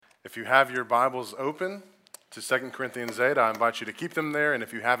If you have your Bibles open to 2 Corinthians 8, I invite you to keep them there, and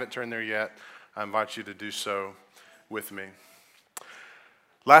if you haven't turned there yet, I invite you to do so with me.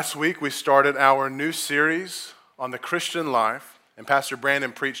 Last week, we started our new series on the Christian life, and Pastor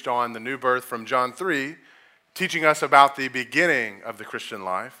Brandon preached on the new birth from John 3, teaching us about the beginning of the Christian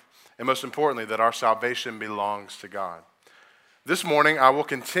life, and most importantly, that our salvation belongs to God. This morning, I will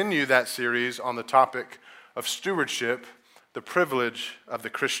continue that series on the topic of stewardship, the privilege of the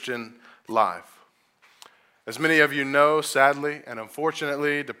Christian life. As many of you know, sadly and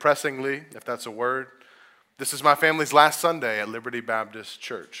unfortunately, depressingly, if that's a word, this is my family's last Sunday at Liberty Baptist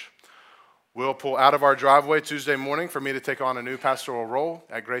Church. We'll pull out of our driveway Tuesday morning for me to take on a new pastoral role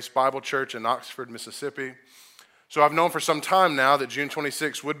at Grace Bible Church in Oxford, Mississippi. So I've known for some time now that June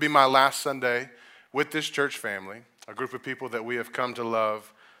 26th would be my last Sunday with this church family, a group of people that we have come to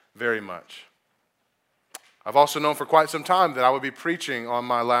love very much. I've also known for quite some time that I would be preaching on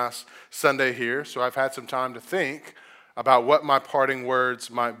my last Sunday here, so I've had some time to think about what my parting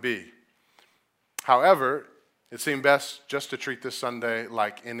words might be. However, it seemed best just to treat this Sunday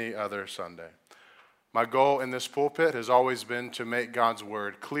like any other Sunday. My goal in this pulpit has always been to make God's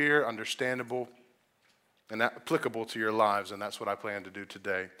word clear, understandable, and applicable to your lives, and that's what I plan to do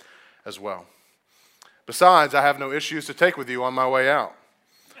today as well. Besides, I have no issues to take with you on my way out.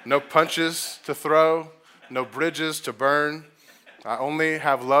 No punches to throw. No bridges to burn. I only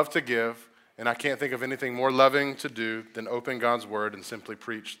have love to give, and I can't think of anything more loving to do than open God's word and simply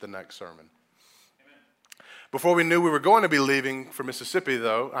preach the next sermon. Amen. Before we knew we were going to be leaving for Mississippi,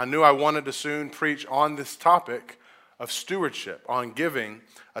 though, I knew I wanted to soon preach on this topic of stewardship, on giving,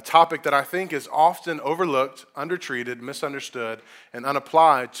 a topic that I think is often overlooked, undertreated, misunderstood, and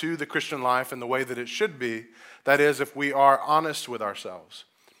unapplied to the Christian life in the way that it should be. That is, if we are honest with ourselves.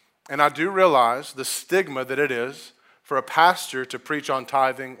 And I do realize the stigma that it is for a pastor to preach on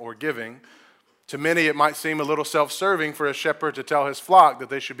tithing or giving. To many, it might seem a little self-serving for a shepherd to tell his flock that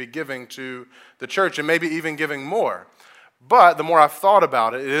they should be giving to the church and maybe even giving more. But the more I've thought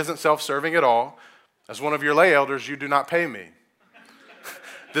about it, it isn't self-serving at all. As one of your lay elders, you do not pay me.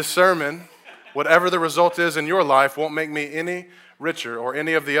 This sermon, whatever the result is in your life, won't make me any richer or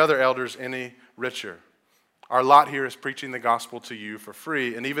any of the other elders any richer. Our lot here is preaching the gospel to you for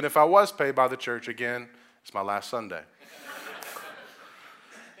free. And even if I was paid by the church, again, it's my last Sunday.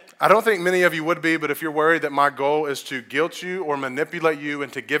 I don't think many of you would be, but if you're worried that my goal is to guilt you or manipulate you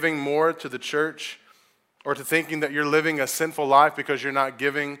into giving more to the church or to thinking that you're living a sinful life because you're not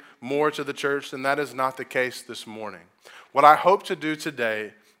giving more to the church, then that is not the case this morning. What I hope to do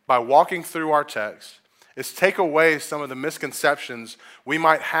today by walking through our text is take away some of the misconceptions we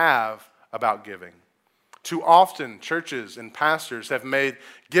might have about giving. Too often, churches and pastors have made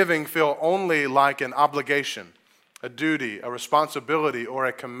giving feel only like an obligation, a duty, a responsibility, or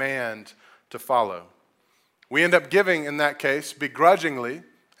a command to follow. We end up giving, in that case, begrudgingly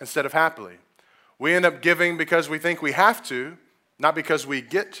instead of happily. We end up giving because we think we have to, not because we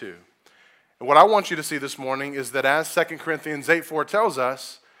get to. And what I want you to see this morning is that as 2 Corinthians 8:4 tells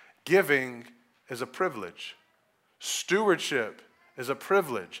us, giving is a privilege. Stewardship is a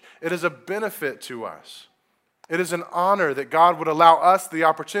privilege. It is a benefit to us. It is an honor that God would allow us the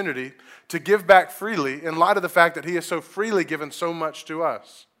opportunity to give back freely in light of the fact that He has so freely given so much to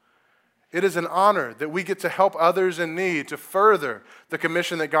us. It is an honor that we get to help others in need to further the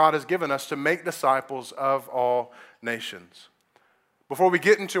commission that God has given us to make disciples of all nations. Before we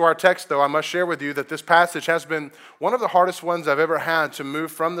get into our text, though, I must share with you that this passage has been one of the hardest ones I've ever had to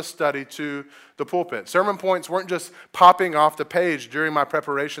move from the study to the pulpit. Sermon points weren't just popping off the page during my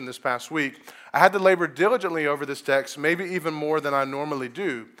preparation this past week. I had to labor diligently over this text, maybe even more than I normally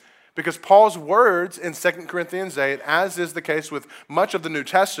do, because Paul's words in 2 Corinthians 8, as is the case with much of the New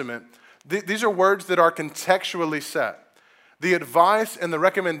Testament, these are words that are contextually set. The advice and the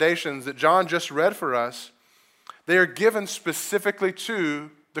recommendations that John just read for us, they are given specifically to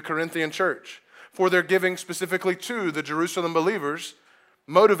the Corinthian church, for they're giving specifically to the Jerusalem believers,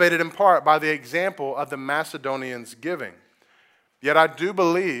 motivated in part by the example of the Macedonians giving. Yet I do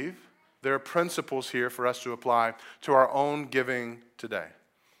believe there are principles here for us to apply to our own giving today.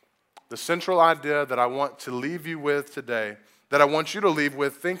 The central idea that I want to leave you with today, that I want you to leave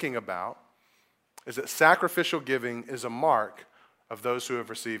with thinking about, is that sacrificial giving is a mark of those who have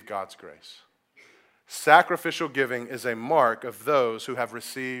received God's grace. Sacrificial giving is a mark of those who have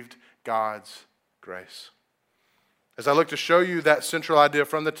received God's grace. As I look to show you that central idea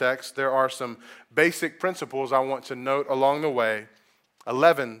from the text, there are some basic principles I want to note along the way,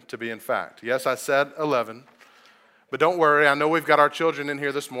 11 to be in fact. Yes, I said 11, but don't worry, I know we've got our children in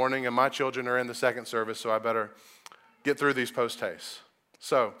here this morning, and my children are in the second service, so I better get through these post-haste.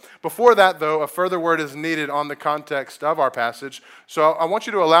 So, before that, though, a further word is needed on the context of our passage. So, I want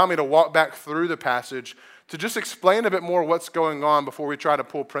you to allow me to walk back through the passage to just explain a bit more what's going on before we try to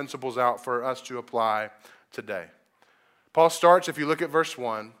pull principles out for us to apply today. Paul starts, if you look at verse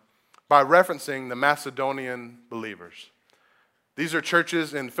 1, by referencing the Macedonian believers. These are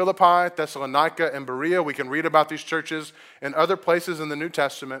churches in Philippi, Thessalonica, and Berea. We can read about these churches in other places in the New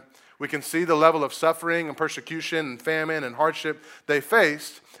Testament. We can see the level of suffering and persecution and famine and hardship they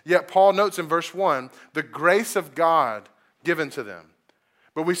faced. Yet Paul notes in verse 1 the grace of God given to them.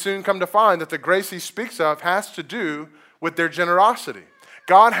 But we soon come to find that the grace he speaks of has to do with their generosity.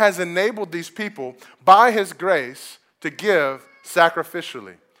 God has enabled these people by his grace to give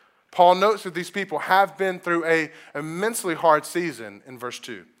sacrificially. Paul notes that these people have been through an immensely hard season in verse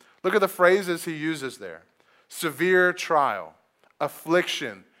 2. Look at the phrases he uses there. Severe trial,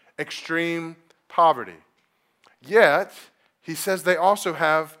 affliction, extreme poverty. Yet, he says they also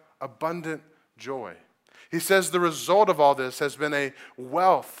have abundant joy. He says the result of all this has been a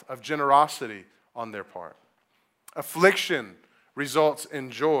wealth of generosity on their part. Affliction results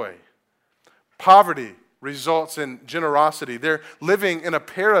in joy. Poverty results in generosity. They're living in a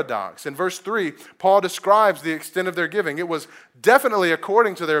paradox. In verse 3, Paul describes the extent of their giving. It was definitely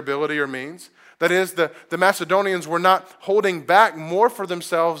according to their ability or means. That is, the Macedonians were not holding back more for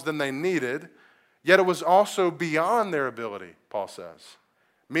themselves than they needed, yet it was also beyond their ability, Paul says,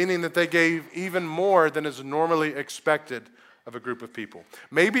 meaning that they gave even more than is normally expected of a group of people,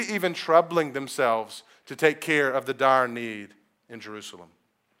 maybe even troubling themselves to take care of the dire need in Jerusalem.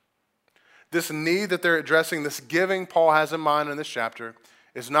 This need that they're addressing, this giving Paul has in mind in this chapter,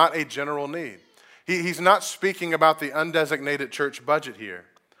 is not a general need. He's not speaking about the undesignated church budget here.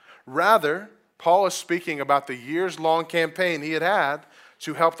 Rather, Paul is speaking about the years-long campaign he had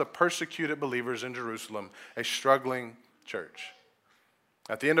to help the persecuted believers in Jerusalem, a struggling church.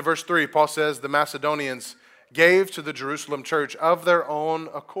 At the end of verse 3, Paul says the Macedonians gave to the Jerusalem church of their own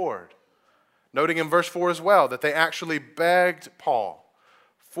accord. Noting in verse 4 as well that they actually begged Paul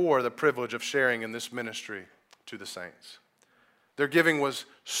for the privilege of sharing in this ministry to the saints. Their giving was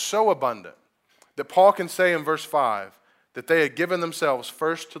so abundant that Paul can say in verse 5 that they had given themselves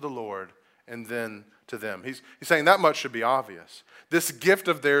first to the Lord and then to them. He's saying that much should be obvious. This gift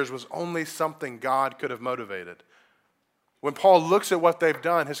of theirs was only something God could have motivated. When Paul looks at what they've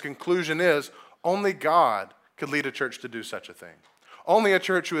done, his conclusion is only God could lead a church to do such a thing. Only a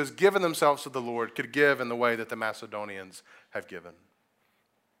church who has given themselves to the Lord could give in the way that the Macedonians have given.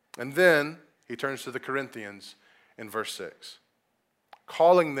 And then he turns to the Corinthians in verse 6,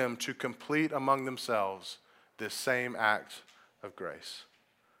 calling them to complete among themselves this same act of grace.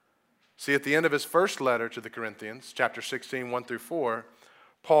 See, at the end of his first letter to the Corinthians, chapter 16, 1 through 4,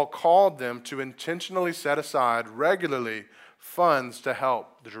 Paul called them to intentionally set aside regularly funds to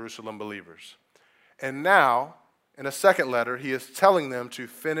help the Jerusalem believers. And now, in a second letter, he is telling them to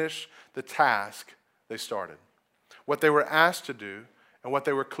finish the task they started, what they were asked to do, and what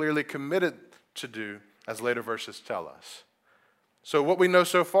they were clearly committed to do, as later verses tell us. So what we know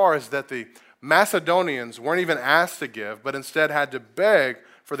so far is that the Macedonians weren't even asked to give, but instead had to beg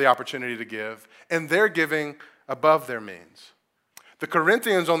for the opportunity to give, and they're giving above their means. The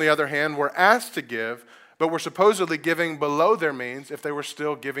Corinthians, on the other hand, were asked to give, but were supposedly giving below their means if they were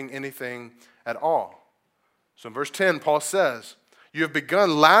still giving anything at all. So in verse 10, Paul says, you have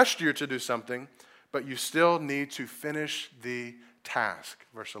begun last year to do something, but you still need to finish the task,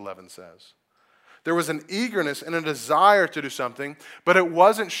 verse 11 says. There was an eagerness and a desire to do something, but it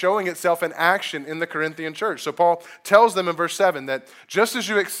wasn't showing itself in action in the Corinthian church. So Paul tells them in verse 7 that just as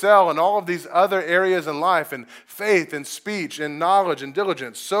you excel in all of these other areas in life, in faith, in speech, in knowledge, and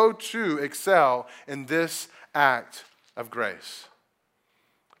diligence, so too excel in this act of grace.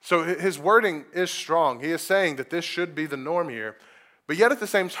 So his wording is strong. He is saying that this should be the norm here, but yet at the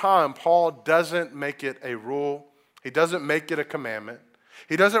same time, Paul doesn't make it a rule. He doesn't make it a commandment.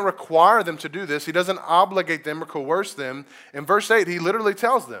 He doesn't require them to do this. He doesn't obligate them or coerce them. In verse 8, he literally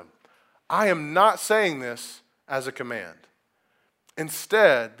tells them, I am not saying this as a command.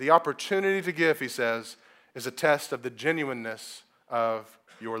 Instead, the opportunity to give, he says, is a test of the genuineness of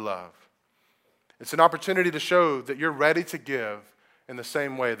your love. It's an opportunity to show that you're ready to give in the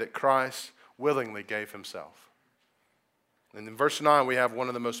same way that Christ willingly gave himself. And in verse 9, we have one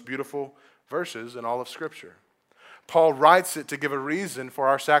of the most beautiful verses in all of Scripture. Paul writes it to give a reason for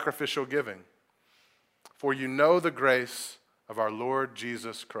our sacrificial giving. For you know the grace of our Lord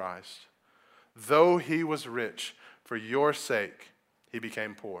Jesus Christ. Though he was rich, for your sake he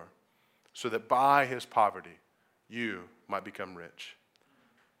became poor, so that by his poverty you might become rich.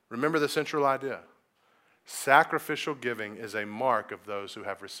 Remember the central idea. Sacrificial giving is a mark of those who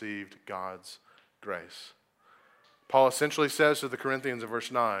have received God's grace. Paul essentially says to the Corinthians in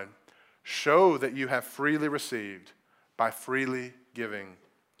verse 9, show that you have freely received by freely giving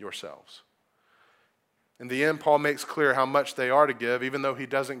yourselves. In the end, Paul makes clear how much they are to give, even though he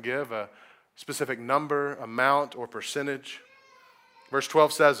doesn't give a specific number, amount, or percentage. Verse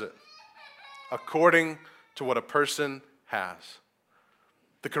 12 says it, according to what a person has.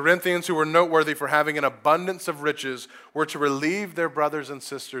 The Corinthians, who were noteworthy for having an abundance of riches, were to relieve their brothers and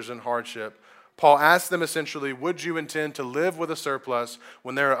sisters in hardship. Paul asked them essentially, would you intend to live with a surplus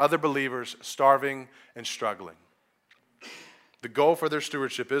when there are other believers starving and struggling? The goal for their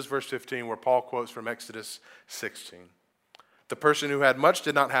stewardship is verse 15, where Paul quotes from Exodus 16. The person who had much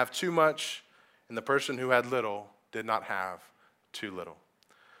did not have too much, and the person who had little did not have too little.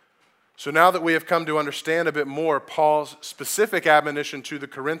 So now that we have come to understand a bit more Paul's specific admonition to the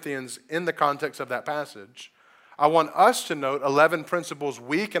Corinthians in the context of that passage, I want us to note 11 principles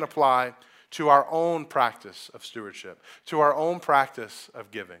we can apply to our own practice of stewardship, to our own practice of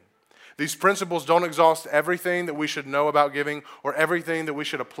giving. These principles don't exhaust everything that we should know about giving or everything that we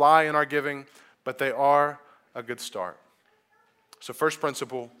should apply in our giving, but they are a good start. So first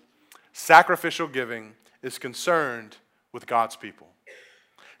principle, sacrificial giving is concerned with God's people.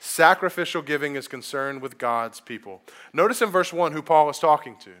 Sacrificial giving is concerned with God's people. Notice in verse 1 who Paul is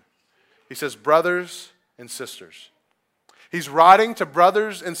talking to. He says, brothers and sisters. He's writing to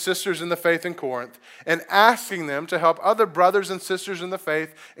brothers and sisters in the faith in Corinth and asking them to help other brothers and sisters in the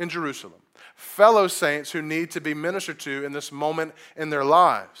faith in Jerusalem, fellow saints who need to be ministered to in this moment in their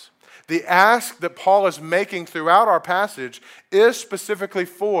lives. The ask that Paul is making throughout our passage is specifically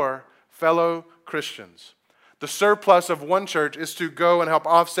for fellow Christians. The surplus of one church is to go and help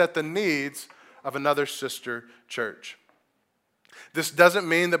offset the needs of another sister church. This doesn't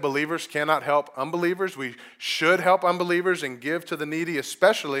mean that believers cannot help unbelievers. We should help unbelievers and give to the needy,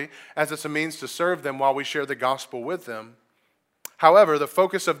 especially as it's a means to serve them while we share the gospel with them. However, the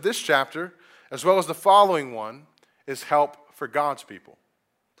focus of this chapter, as well as the following one, is help for God's people.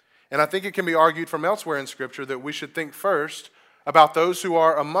 And I think it can be argued from elsewhere in Scripture that we should think first about those who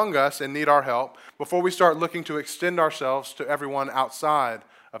are among us and need our help before we start looking to extend ourselves to everyone outside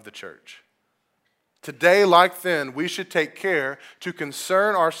of the church. Today, like then, we should take care to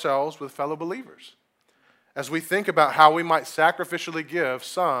concern ourselves with fellow believers as we think about how we might sacrificially give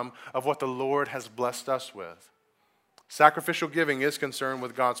some of what the Lord has blessed us with. Sacrificial giving is concerned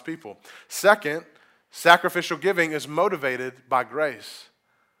with God's people. Second, sacrificial giving is motivated by grace.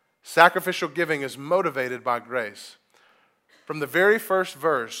 Sacrificial giving is motivated by grace. From the very first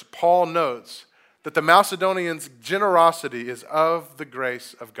verse, Paul notes that the Macedonians' generosity is of the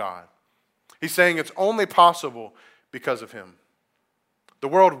grace of God. He's saying it's only possible because of him. The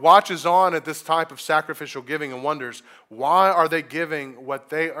world watches on at this type of sacrificial giving and wonders, why are they giving what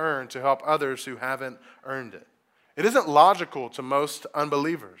they earn to help others who haven't earned it? It isn't logical to most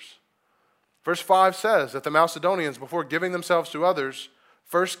unbelievers. Verse 5 says that the Macedonians, before giving themselves to others,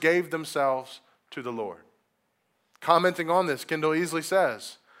 first gave themselves to the Lord. Commenting on this, Kendall Easley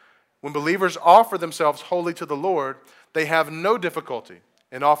says, when believers offer themselves wholly to the Lord, they have no difficulty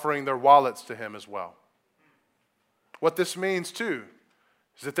in offering their wallets to him as well. What this means, too,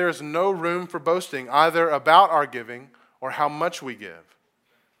 is that there is no room for boasting either about our giving or how much we give.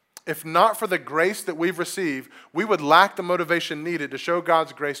 If not for the grace that we've received, we would lack the motivation needed to show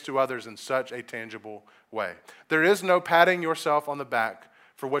God's grace to others in such a tangible way. There is no patting yourself on the back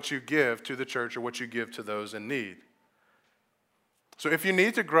for what you give to the church or what you give to those in need. So if you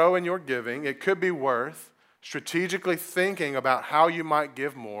need to grow in your giving, it could be worth strategically thinking about how you might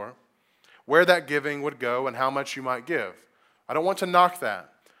give more, where that giving would go, and how much you might give. I don't want to knock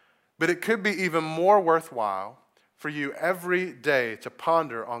that, but it could be even more worthwhile for you every day to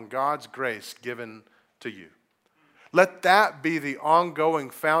ponder on God's grace given to you. Let that be the ongoing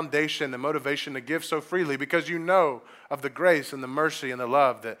foundation and motivation to give so freely because you know of the grace and the mercy and the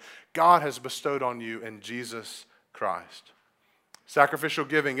love that God has bestowed on you in Jesus Christ. Sacrificial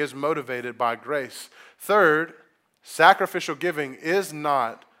giving is motivated by grace. Third, sacrificial giving is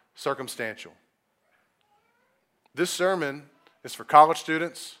not circumstantial. This sermon is for college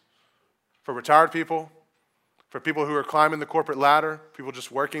students, for retired people, for people who are climbing the corporate ladder, people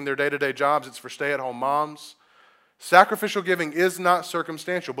just working their day-to-day jobs. It's for stay-at-home moms. Sacrificial giving is not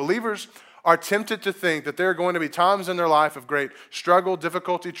circumstantial. Believers are tempted to think that there are going to be times in their life of great struggle,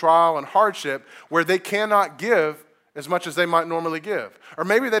 difficulty, trial, and hardship where they cannot give as much as they might normally give. Or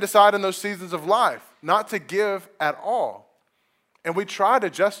maybe they decide in those seasons of life not to give at all. And we try to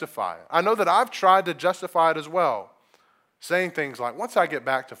justify it. I know that I've tried to justify it as well, saying things like, once I get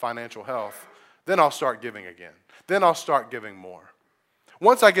back to financial health, then I'll start giving again. Then I'll start giving more.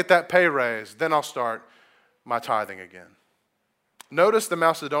 Once I get that pay raise, then I'll start my tithing again. Notice the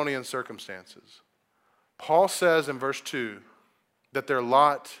Macedonian circumstances. Paul says in verse 2 that their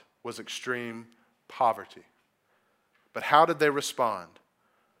lot was extreme poverty. But how did they respond?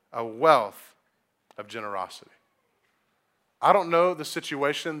 A wealth of generosity. I don't know the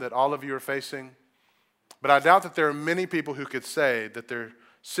situation that all of you are facing, but I doubt that there are many people who could say that their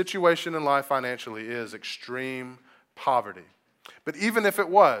situation in life financially is extreme poverty. But even if it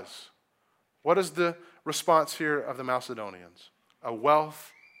was, what is the response here of the Macedonians? A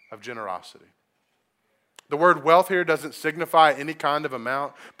wealth of generosity. The word wealth here doesn't signify any kind of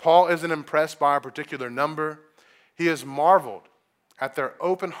amount. Paul isn't impressed by a particular number. He is marveled at their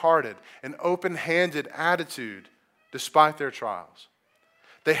open-hearted and open-handed attitude despite their trials.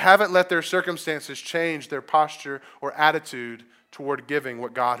 They haven't let their circumstances change their posture or attitude toward giving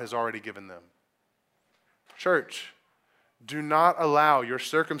what God has already given them. Church, do not allow your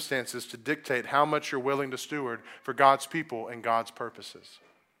circumstances to dictate how much you're willing to steward for God's people and God's purposes.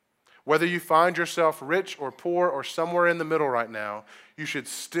 Whether you find yourself rich or poor or somewhere in the middle right now, you should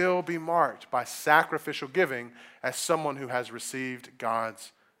still be marked by sacrificial giving as someone who has received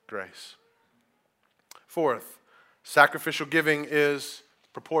God's grace. Fourth, sacrificial giving is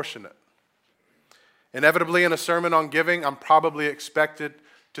proportionate. Inevitably, in a sermon on giving, I'm probably expected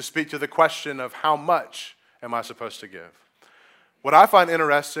to speak to the question of how much am I supposed to give? What I find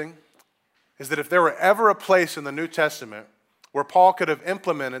interesting is that if there were ever a place in the New Testament where Paul could have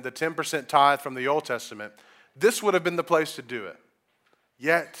implemented the 10% tithe from the Old Testament, this would have been the place to do it.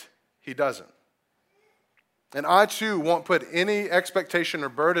 Yet, he doesn't. And I too won't put any expectation or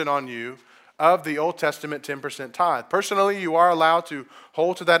burden on you of the Old Testament 10% tithe. Personally, you are allowed to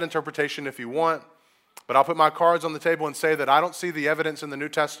hold to that interpretation if you want, but I'll put my cards on the table and say that I don't see the evidence in the New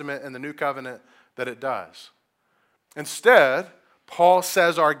Testament and the New Covenant that it does. Instead, Paul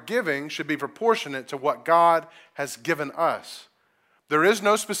says our giving should be proportionate to what God has given us. There is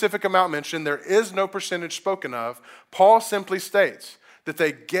no specific amount mentioned. There is no percentage spoken of. Paul simply states that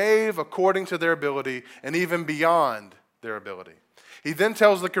they gave according to their ability and even beyond their ability. He then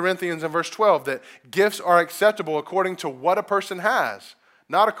tells the Corinthians in verse 12 that gifts are acceptable according to what a person has,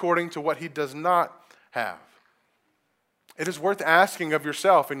 not according to what he does not have. It is worth asking of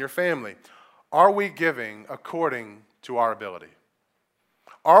yourself and your family, are we giving according to our ability?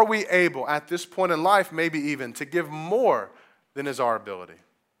 Are we able at this point in life, maybe even, to give more than is our ability?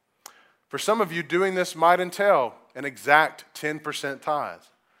 For some of you, doing this might entail an exact 10% tithe.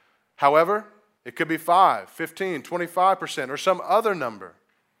 However, it could be 5, 15, 25%, or some other number.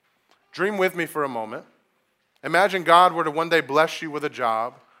 Dream with me for a moment. Imagine God were to one day bless you with a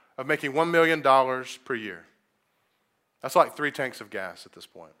job of making $1 million per year. That's like 3 tanks of gas at this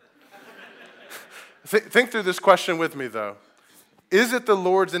point. Think through this question with me, though. Is it the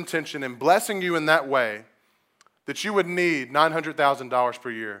Lord's intention in blessing you in that way that you would need $900,000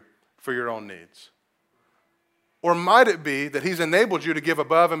 per year for your own needs? Or might it be that He's enabled you to give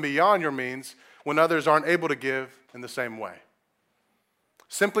above and beyond your means when others aren't able to give in the same way?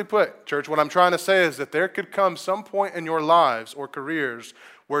 Simply put, church, what I'm trying to say is that there could come some point in your lives or careers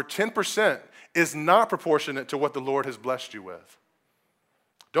where 10% is not proportionate to what the Lord has blessed you with.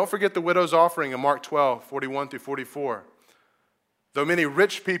 Don't forget the widow's offering in Mark 12, 41 through 44. Though many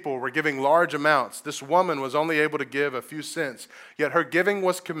rich people were giving large amounts, this woman was only able to give a few cents. Yet her giving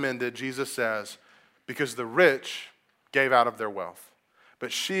was commended, Jesus says, because the rich gave out of their wealth.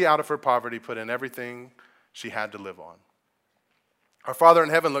 But she, out of her poverty, put in everything she had to live on. Our Father in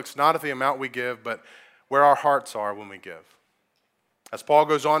heaven looks not at the amount we give, but where our hearts are when we give. As Paul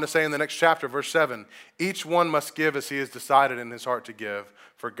goes on to say in the next chapter, verse 7, each one must give as he has decided in his heart to give,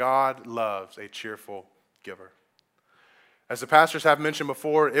 for God loves a cheerful giver. As the pastors have mentioned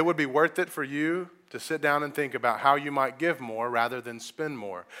before, it would be worth it for you to sit down and think about how you might give more rather than spend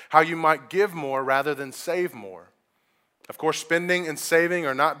more, how you might give more rather than save more. Of course, spending and saving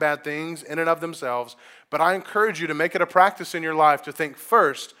are not bad things in and of themselves, but I encourage you to make it a practice in your life to think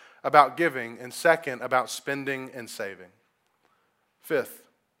first about giving and second about spending and saving. Fifth,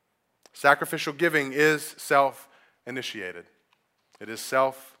 sacrificial giving is self-initiated. It is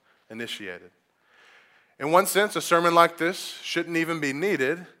self-initiated. In one sense, a sermon like this shouldn't even be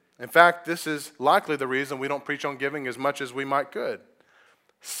needed. In fact, this is likely the reason we don't preach on giving as much as we might could.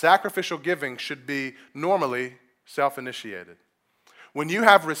 Sacrificial giving should be normally self-initiated. When you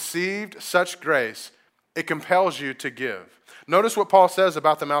have received such grace, it compels you to give. Notice what Paul says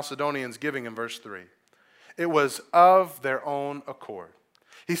about the Macedonians giving in verse 3. It was of their own accord.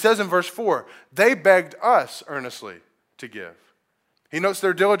 He says in verse 4, they begged us earnestly to give. He notes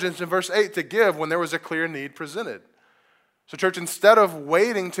their diligence in verse 8 to give when there was a clear need presented. So, church, instead of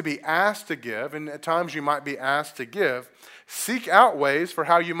waiting to be asked to give, and at times you might be asked to give, seek out ways for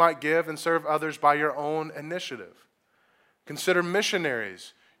how you might give and serve others by your own initiative. Consider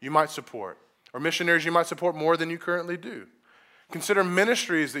missionaries you might support, or missionaries you might support more than you currently do. Consider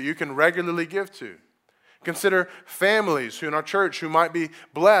ministries that you can regularly give to. Consider families who in our church who might be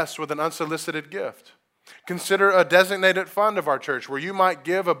blessed with an unsolicited gift. Consider a designated fund of our church where you might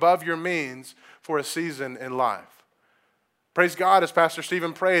give above your means for a season in life. Praise God, as Pastor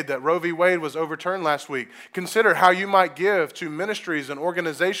Stephen prayed that Roe v. Wade was overturned last week. Consider how you might give to ministries and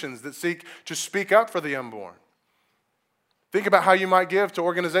organizations that seek to speak up for the unborn. Think about how you might give to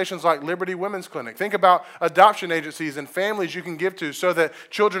organizations like Liberty Women's Clinic. Think about adoption agencies and families you can give to so that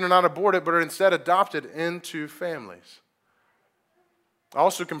children are not aborted but are instead adopted into families. I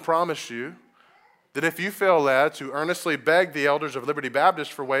also can promise you that if you feel led to earnestly beg the elders of Liberty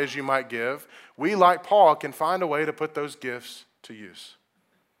Baptist for ways you might give, we, like Paul, can find a way to put those gifts to use.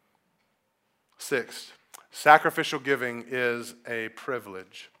 Sixth, sacrificial giving is a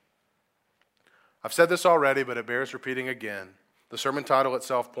privilege. I've said this already, but it bears repeating again. The sermon title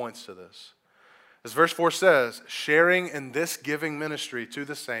itself points to this. As verse 4 says, sharing in this giving ministry to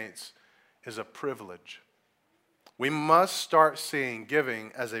the saints is a privilege. We must start seeing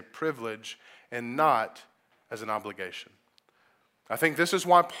giving as a privilege and not as an obligation. I think this is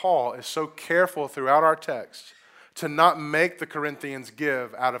why Paul is so careful throughout our text to not make the Corinthians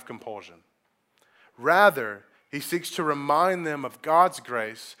give out of compulsion. Rather, he seeks to remind them of God's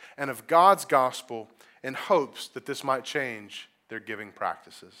grace and of God's gospel in hopes that this might change their giving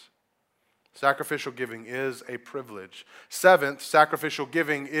practices. Sacrificial giving is a privilege. Seventh, sacrificial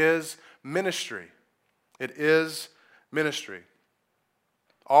giving is ministry. It is ministry.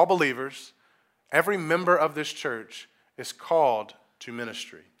 All believers, every member of this church is called to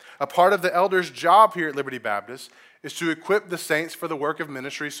ministry. A part of the elders' job here at Liberty Baptist is to equip the saints for the work of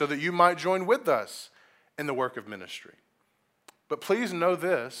ministry so that you might join with us in the work of ministry. But please know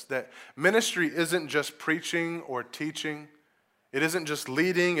this, that ministry isn't just preaching or teaching. It isn't just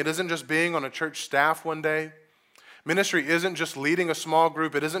leading. It isn't just being on a church staff one day. Ministry isn't just leading a small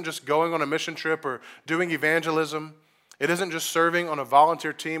group. It isn't just going on a mission trip or doing evangelism. It isn't just serving on a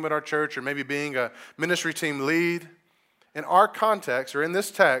volunteer team at our church or maybe being a ministry team lead. In our context, or in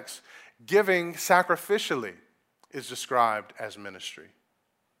this text, giving sacrificially is described as ministry.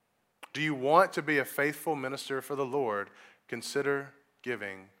 Do you want to be a faithful minister for the Lord? Consider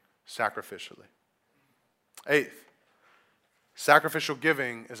giving sacrificially. Eighth, sacrificial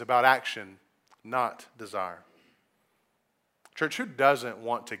giving is about action, not desire. Church, who doesn't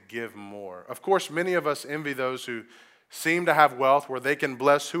want to give more? Of course, many of us envy those who seem to have wealth where they can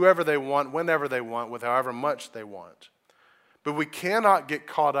bless whoever they want, whenever they want, with however much they want. But we cannot get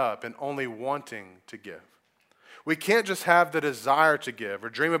caught up in only wanting to give. We can't just have the desire to give or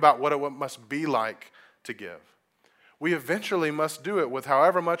dream about what it must be like to give. We eventually must do it with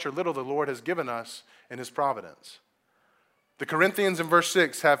however much or little the Lord has given us in His providence. The Corinthians in verse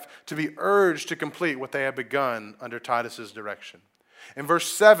 6 have to be urged to complete what they have begun under Titus's direction. In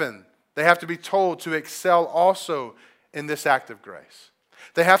verse 7, they have to be told to excel also in this act of grace.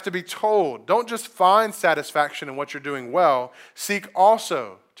 They have to be told, don't just find satisfaction in what you're doing well, seek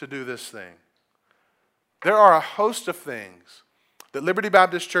also to do this thing. There are a host of things that Liberty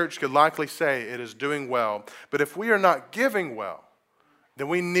Baptist Church could likely say it is doing well, but if we are not giving well, then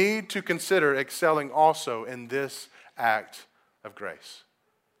we need to consider excelling also in this act of grace.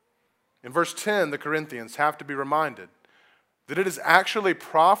 In verse 10, the Corinthians have to be reminded that it is actually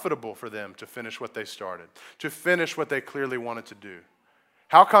profitable for them to finish what they started, to finish what they clearly wanted to do.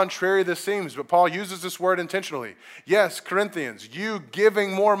 How contrary this seems, but Paul uses this word intentionally. Yes, Corinthians, you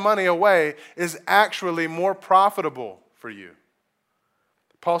giving more money away is actually more profitable for you.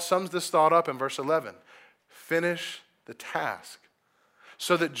 Paul sums this thought up in verse 11. Finish the task,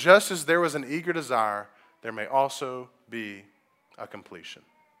 so that just as there was an eager desire, there may also be a completion.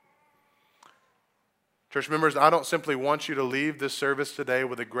 Church members, I don't simply want you to leave this service today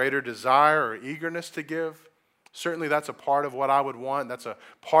with a greater desire or eagerness to give. Certainly that's a part of what I would want. That's a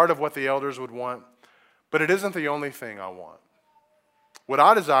part of what the elders would want. But it isn't the only thing I want. What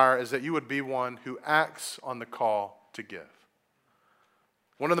I desire is that you would be one who acts on the call to give.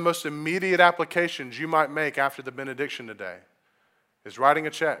 One of the most immediate applications you might make after the benediction today is writing a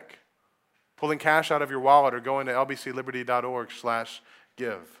check, pulling cash out of your wallet, or going to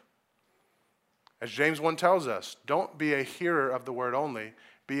lbcliberty.org/give. As James 1 tells us, don't be a hearer of the word only,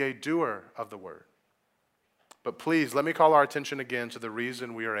 be a doer of the word. But please, let me call our attention again to the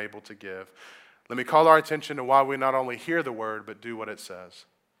reason we are able to give. Let me call our attention to why we not only hear the word, but do what it says.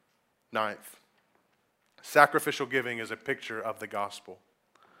 Ninth, sacrificial giving is a picture of the gospel.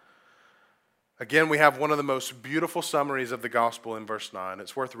 Again, we have one of the most beautiful summaries of the gospel in verse 9.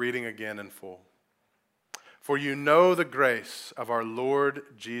 It's worth reading again in full. For you know the grace of our Lord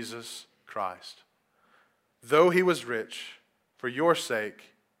Jesus Christ. Though he was rich, for your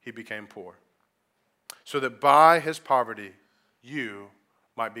sake he became poor, so that by his poverty you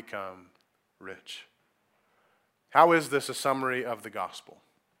might become rich. How is this a summary of the gospel?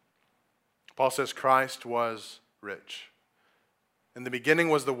 Paul says Christ was rich. In the beginning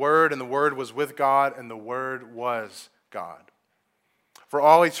was the Word, and the Word was with God, and the Word was God. For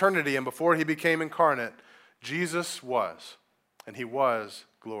all eternity and before he became incarnate, Jesus was, and he was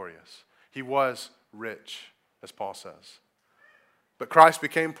glorious. He was rich, as Paul says. But Christ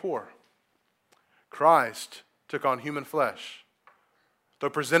became poor. Christ took on human flesh. Though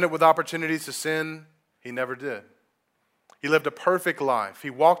presented with opportunities to sin, he never did. He lived a perfect life.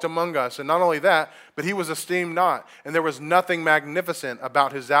 He walked among us, and not only that, but he was esteemed not. And there was nothing magnificent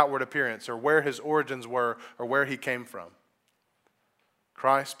about his outward appearance or where his origins were or where he came from.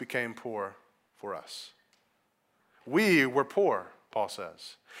 Christ became poor for us. We were poor, Paul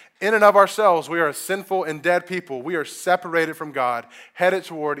says. In and of ourselves, we are a sinful and dead people. We are separated from God, headed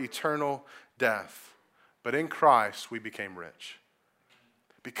toward eternal death. But in Christ, we became rich.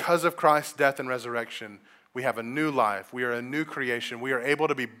 Because of Christ's death and resurrection, we have a new life. We are a new creation. We are able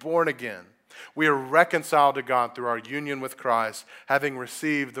to be born again. We are reconciled to God through our union with Christ, having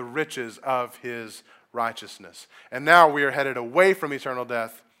received the riches of his righteousness. And now we are headed away from eternal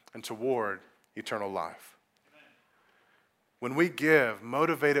death and toward eternal life. When we give,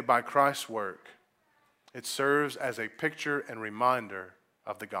 motivated by Christ's work, it serves as a picture and reminder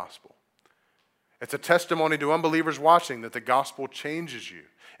of the gospel. It's a testimony to unbelievers watching that the gospel changes you.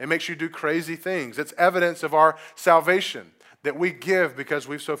 It makes you do crazy things. It's evidence of our salvation that we give because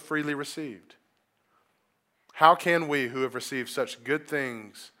we've so freely received. How can we who have received such good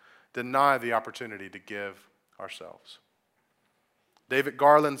things deny the opportunity to give ourselves? David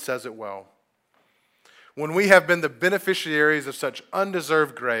Garland says it well. When we have been the beneficiaries of such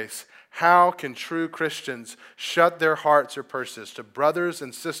undeserved grace, how can true Christians shut their hearts or purses to brothers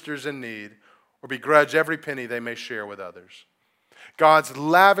and sisters in need or begrudge every penny they may share with others? God's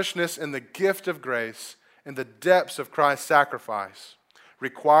lavishness in the gift of grace and the depths of Christ's sacrifice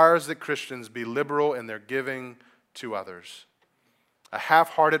requires that Christians be liberal in their giving to others. A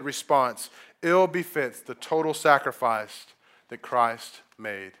half-hearted response ill befits the total sacrifice that Christ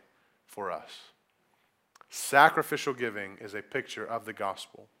made for us. Sacrificial giving is a picture of the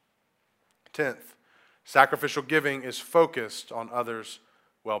gospel. 10th, sacrificial giving is focused on others'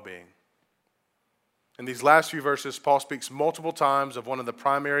 well-being. In these last few verses, Paul speaks multiple times of one of the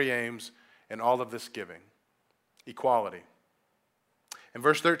primary aims in all of this giving, equality. In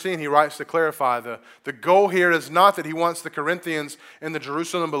verse 13, he writes to clarify the goal here is not that he wants the Corinthians and the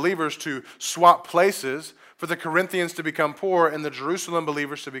Jerusalem believers to swap places, for the Corinthians to become poor and the Jerusalem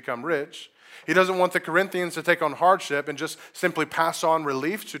believers to become rich. He doesn't want the Corinthians to take on hardship and just simply pass on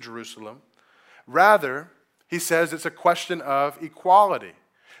relief to Jerusalem. Rather, he says it's a question of equality.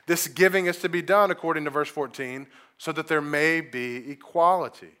 This giving is to be done, according to verse 14, so that there may be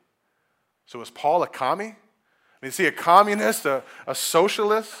equality. So is Paul a commie? Is he a communist, a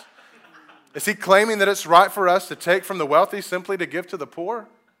socialist? Is he claiming that it's right for us to take from the wealthy simply to give to the poor?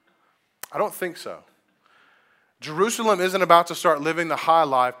 I don't think so. Jerusalem isn't about to start living the high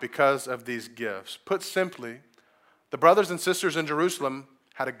life because of these gifts. Put simply, the brothers and sisters in Jerusalem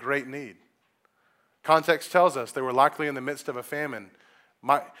had a great need. Context tells us they were likely in the midst of a famine,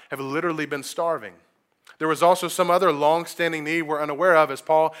 might have literally been starving. There was also some other long-standing need we're unaware of, as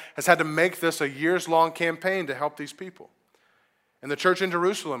Paul has had to make this a years-long campaign to help these people. And the church in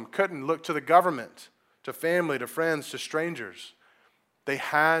Jerusalem couldn't look to the government, to family, to friends, to strangers. They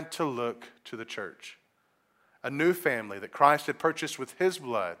had to look to the church. A new family that Christ had purchased with his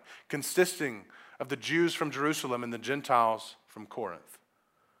blood, consisting of the Jews from Jerusalem and the Gentiles from Corinth.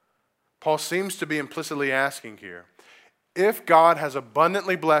 Paul seems to be implicitly asking here, if God has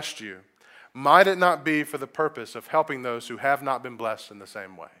abundantly blessed you, might it not be for the purpose of helping those who have not been blessed in the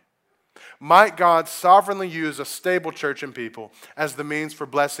same way? Might God sovereignly use a stable church and people as the means for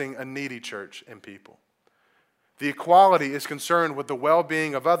blessing a needy church and people? The equality is concerned with the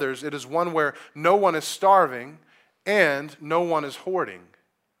well-being of others. It is one where no one is starving and no one is hoarding.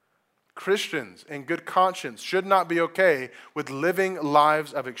 Christians in good conscience should not be okay with living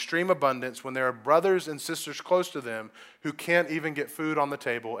lives of extreme abundance when there are brothers and sisters close to them who can't even get food on the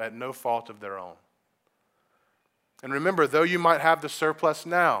table at no fault of their own. And remember, though you might have the surplus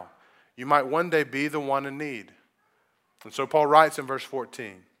now, you might one day be the one in need. And so Paul writes in verse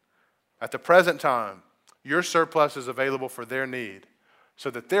 14, at the present time, your surplus is available for their need,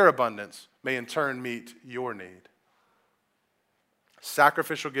 so that their abundance may in turn meet your need.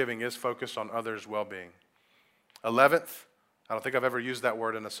 Sacrificial giving is focused on others' well-being. 11th, I don't think I've ever used that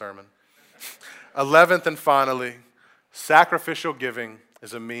word in a sermon. 11th and finally, sacrificial giving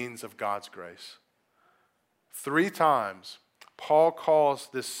is a means of God's grace. 3 times, Paul calls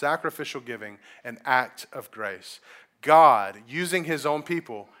this sacrificial giving an act of grace. God, using his own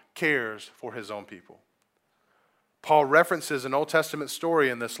people, cares for his own people. Paul references an Old Testament story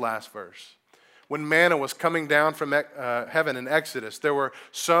in this last verse. When manna was coming down from heaven in Exodus, there were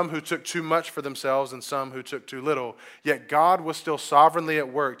some who took too much for themselves and some who took too little. Yet God was still sovereignly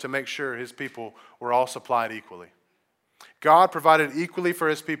at work to make sure his people were all supplied equally. God provided equally for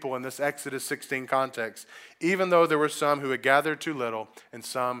his people in this Exodus 16 context, even though there were some who had gathered too little and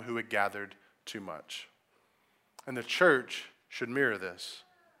some who had gathered too much. And the church should mirror this.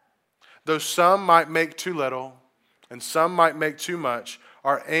 Though some might make too little and some might make too much,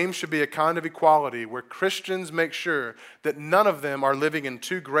 our aim should be a kind of equality where Christians make sure that none of them are living in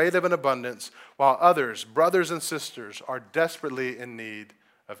too great of an abundance, while others, brothers and sisters, are desperately in need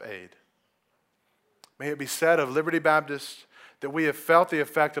of aid. May it be said of Liberty Baptist that we have felt the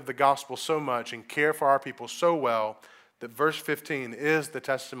effect of the gospel so much and care for our people so well that verse 15 is the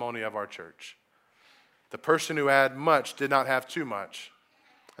testimony of our church. The person who had much did not have too much,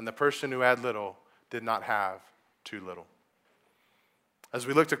 and the person who had little did not have too little. As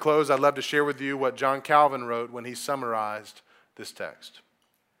we look to close, I'd love to share with you what John Calvin wrote when he summarized this text.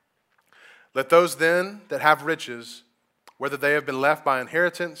 Let those then that have riches, whether they have been left by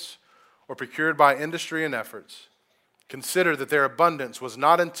inheritance or procured by industry and efforts, consider that their abundance was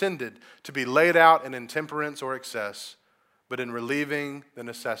not intended to be laid out in intemperance or excess, but in relieving the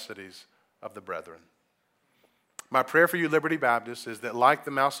necessities of the brethren. My prayer for you, Liberty Baptist, is that like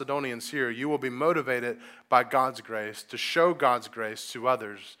the Macedonians here, you will be motivated by God's grace to show God's grace to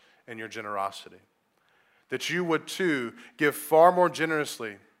others in your generosity. That you would too give far more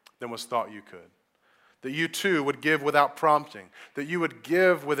generously than was thought you could. That you too would give without prompting. That you would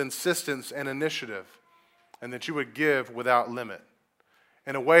give with insistence and initiative. And that you would give without limit.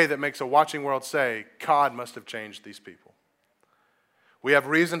 In a way that makes a watching world say, God must have changed these people. We have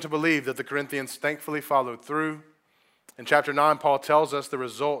reason to believe that the Corinthians thankfully followed through. In chapter 9, Paul tells us the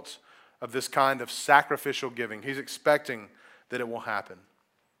results of this kind of sacrificial giving. He's expecting that it will happen.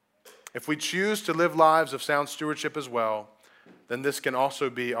 If we choose to live lives of sound stewardship as well, then this can also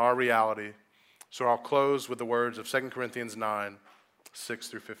be our reality. So I'll close with the words of 2 Corinthians 9, 6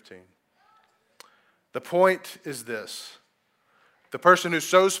 through 15. The point is this: the person who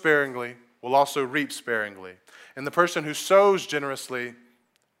sows sparingly will also reap sparingly, and the person who sows generously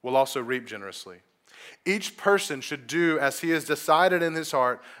will also reap generously. Each person should do as he has decided in his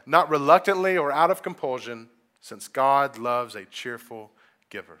heart, not reluctantly or out of compulsion, since God loves a cheerful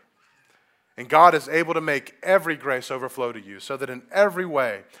giver. And God is able to make every grace overflow to you, so that in every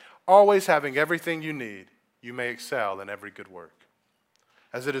way, always having everything you need, you may excel in every good work.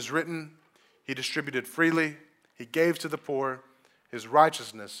 As it is written, he distributed freely, he gave to the poor, his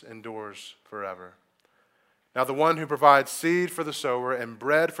righteousness endures forever. Now the one who provides seed for the sower and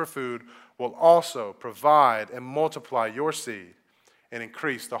bread for food will also provide and multiply your seed and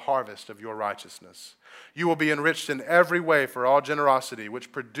increase the harvest of your righteousness. You will be enriched in every way for all generosity,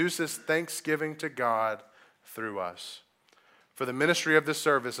 which produces thanksgiving to God through us. For the ministry of this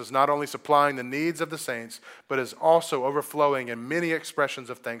service is not only supplying the needs of the saints, but is also overflowing in many expressions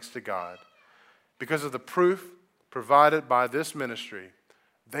of thanks to God. Because of the proof provided by this ministry,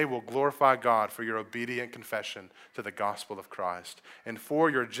 they will glorify God for your obedient confession to the gospel of Christ and for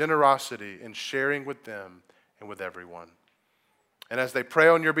your generosity in sharing with them and with everyone. And as they pray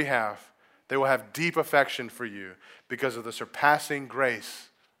on your behalf, they will have deep affection for you because of the surpassing grace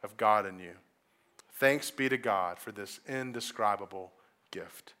of God in you. Thanks be to God for this indescribable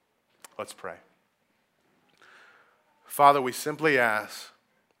gift. Let's pray. Father, we simply ask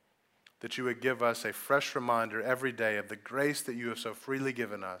that you would give us a fresh reminder every day of the grace that you have so freely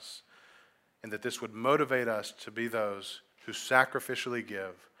given us, and that this would motivate us to be those who sacrificially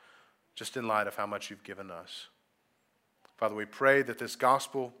give, just in light of how much you've given us. Father, we pray that this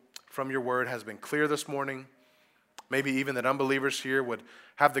gospel from your word has been clear this morning. Maybe even that unbelievers here would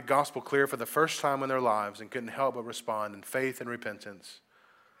have the gospel clear for the first time in their lives and couldn't help but respond in faith and repentance.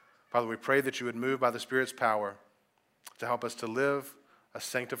 Father, we pray that you would move by the Spirit's power to help us to live a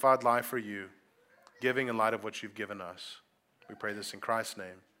sanctified life for you, giving in light of what you've given us. We pray this in Christ's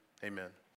name. Amen.